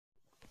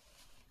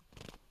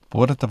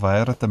Puerto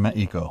Vallarta,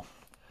 Mexico.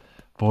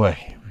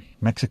 Boy,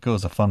 Mexico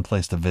is a fun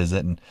place to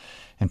visit. And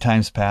in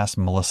times past,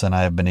 Melissa and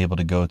I have been able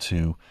to go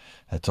to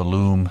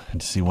Tulum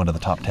and to see one of the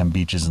top 10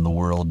 beaches in the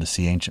world, to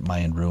see ancient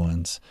Mayan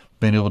ruins.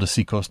 Been able to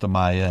see Costa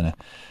Maya and a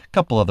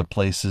couple other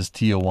places,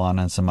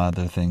 Tijuana and some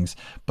other things.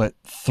 But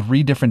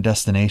 3 different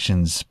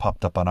destinations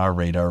popped up on our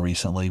radar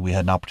recently. We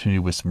had an opportunity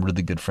with some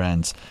really good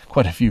friends,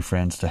 quite a few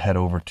friends, to head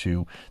over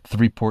to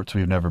 3 ports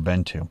we've never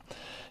been to.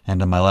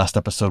 And in my last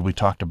episode, we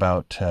talked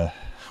about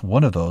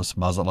one of those,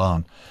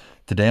 Mazatlan.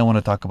 Today I want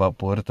to talk about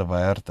Puerto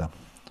Vallarta.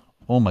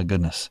 Oh my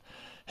goodness.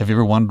 Have you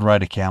ever wanted to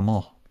ride a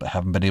camel but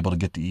haven't been able to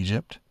get to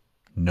Egypt?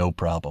 No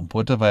problem.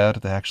 Puerto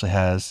Vallarta actually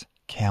has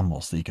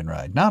camels that you can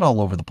ride. Not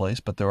all over the place,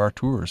 but there are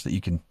tours that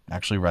you can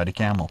actually ride a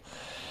camel.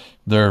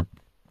 There are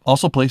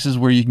also places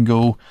where you can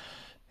go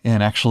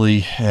and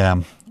actually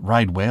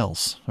ride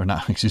whales. Or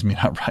not, excuse me,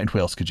 not ride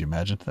whales. Could you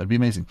imagine? That'd be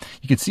amazing.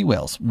 You could see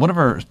whales.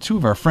 Two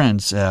of our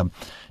friends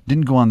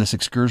didn't go on this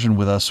excursion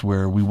with us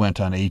where we went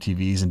on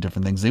ATVs and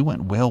different things. They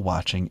went whale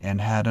watching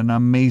and had an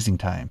amazing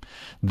time.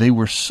 They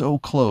were so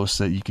close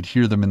that you could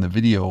hear them in the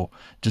video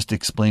just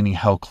explaining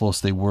how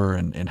close they were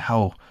and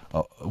how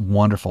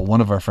wonderful.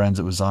 One of our friends,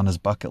 it was on his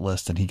bucket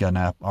list and he got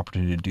an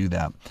opportunity to do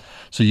that.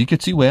 So you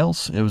could see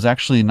whales. It was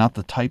actually not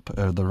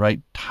the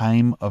right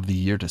time of the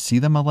year to see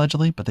them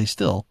allegedly, but they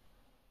still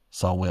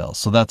saw whales.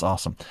 So that's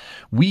awesome.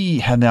 We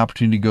had the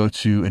opportunity to go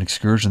to an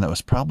excursion that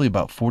was probably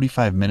about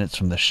 45 minutes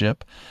from the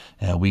ship.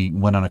 We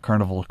went on a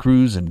Carnival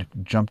cruise and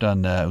jumped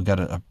on, we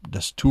got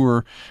this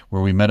tour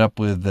where we met up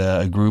with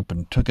a group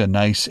and took a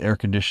nice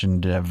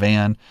air-conditioned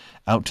van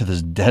out to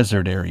this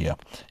desert area.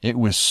 It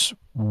was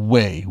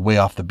way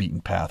off the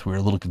beaten path. We were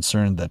a little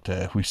concerned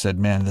that we said,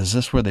 man, is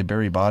this where they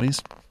bury bodies?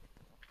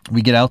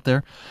 We get out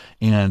there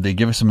and they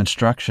give us some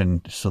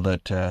instruction so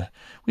that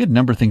we had a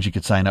number of things you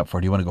could sign up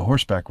for. Do you want to go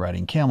horseback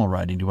riding, camel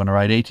riding? Do you want to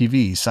ride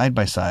ATVs,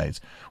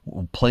 side-by-sides,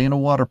 play in a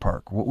water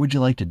park? What would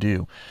you like to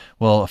do?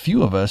 Well, a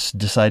few of us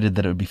decided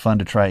that it would be fun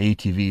to try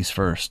ATVs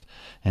first.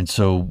 And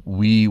so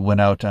we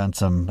went out on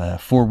some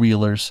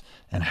four-wheelers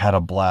and had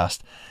a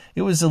blast.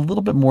 It was a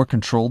little bit more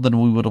controlled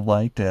than we would have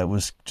liked. It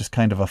was just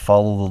kind of a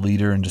follow the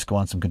leader and just go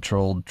on some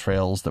controlled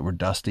trails that were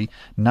dusty.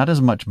 Not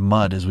as much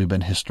mud as we've been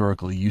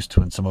historically used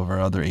to in some of our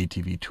other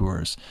ATV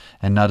tours,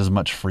 and not as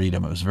much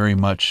freedom. It was very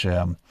much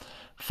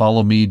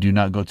follow me, do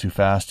not go too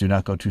fast, do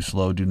not go too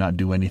slow, do not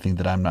do anything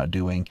that I'm not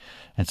doing.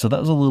 And so that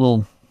was a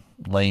little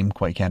lame,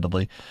 quite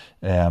candidly.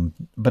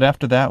 But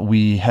after that,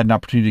 we had an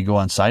opportunity to go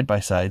on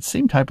side-by-side.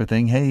 Same type of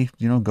thing. Hey,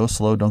 go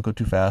slow, don't go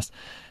too fast.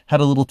 Had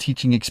a little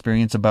teaching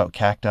experience about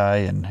cacti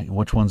and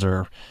which ones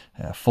are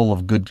full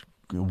of good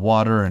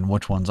water and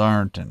which ones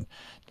aren't, and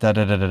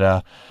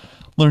da-da-da-da-da.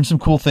 Learned some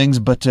cool things,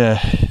 but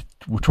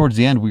towards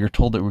the end, we were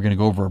told that we were going to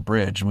go over a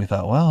bridge, and we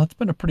thought, well, it's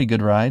been a pretty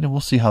good ride, and we'll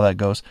see how that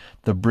goes.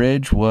 The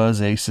bridge was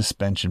a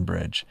suspension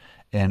bridge,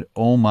 and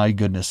oh my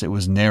goodness, it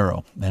was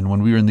narrow. And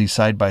when we were in these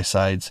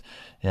side-by-sides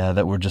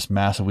that were just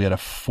massive, we had a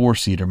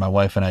 4-seater, my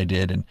wife and I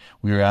did, and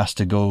we were asked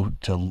to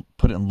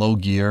put it in low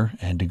gear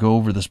and to go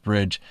over this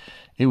bridge.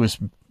 It was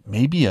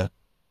maybe a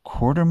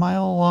quarter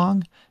mile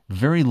long,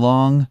 very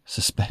long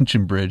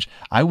suspension bridge.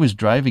 I was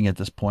driving at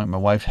this point. My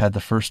wife had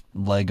the first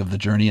leg of the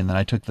journey, and then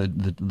I took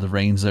the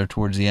reins there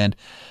towards the end.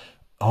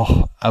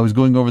 Oh, I was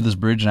going over this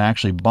bridge, and I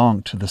actually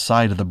bonked to the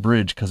side of the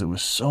bridge because it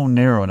was so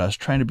narrow, and I was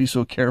trying to be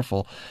so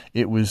careful.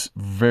 It was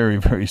very,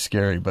 very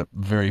scary, but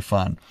very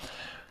fun.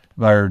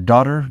 Our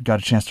daughter got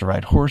a chance to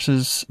ride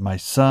horses. My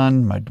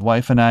son, my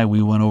wife, and I,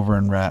 we went over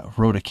and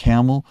rode a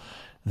camel.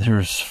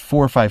 There's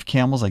 4 or 5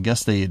 camels. I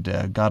guess they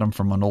had got them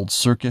from an old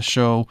circus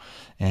show,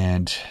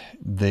 and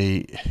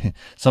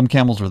some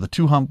camels were the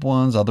 2-hump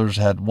ones, others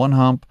had 1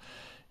 hump,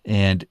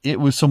 and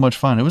it was so much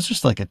fun. It was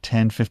just like a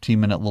 10-15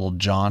 minute little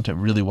jaunt. It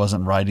really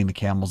wasn't riding the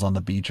camels on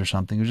the beach or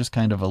something. It was just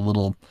kind of a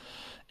little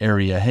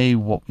area. Hey,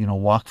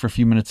 walk for a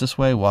few minutes this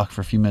way, walk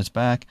for a few minutes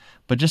back.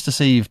 But just to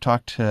say you've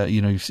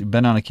you've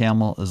been on a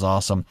camel is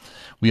awesome.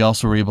 We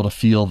also were able to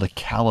feel the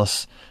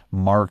callus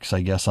marks,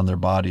 I guess, on their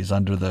bodies,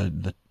 under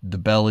the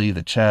belly,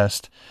 the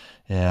chest,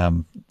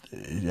 and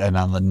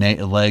on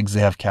the legs they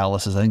have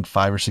calluses. I think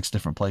 5 or 6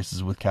 different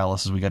places with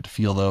calluses. We got to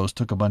feel those,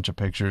 took a bunch of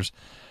pictures.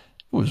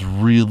 It was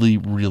really,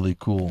 really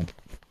cool.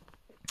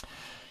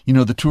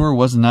 The tour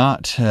was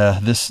not,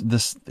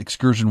 this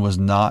excursion was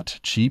not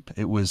cheap.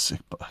 It was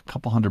a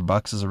couple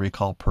 $100, as I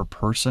recall, per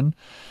person.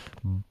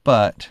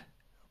 But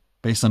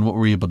based on what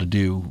we're able to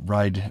do,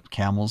 ride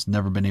camels,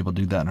 never been able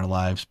to do that in our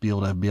lives, be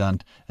able to be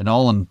on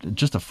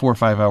just a 4 or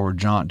 5 hour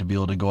jaunt, to be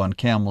able to go on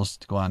camels,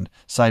 to go on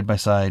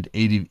side-by-side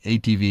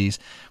ATVs.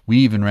 We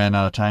even ran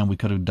out of time. We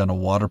could have done a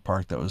water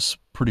park. That was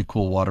a pretty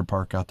cool water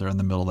park out there in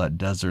the middle of that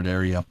desert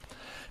area.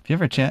 If you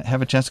ever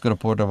have a chance to go to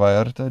Puerto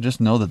Vallarta, just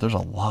know that there's a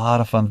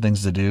lot of fun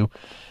things to do.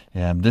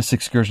 This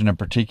excursion in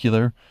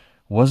particular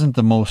wasn't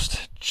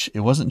it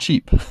wasn't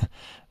cheap,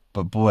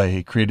 but boy,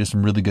 it created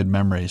some really good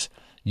memories.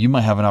 You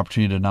might have an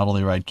opportunity to not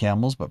only ride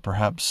camels, but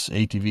perhaps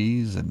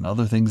ATVs and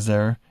other things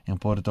there in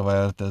Puerto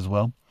Vallarta as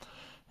well.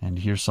 And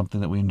here's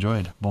something that we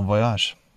enjoyed. Bon voyage.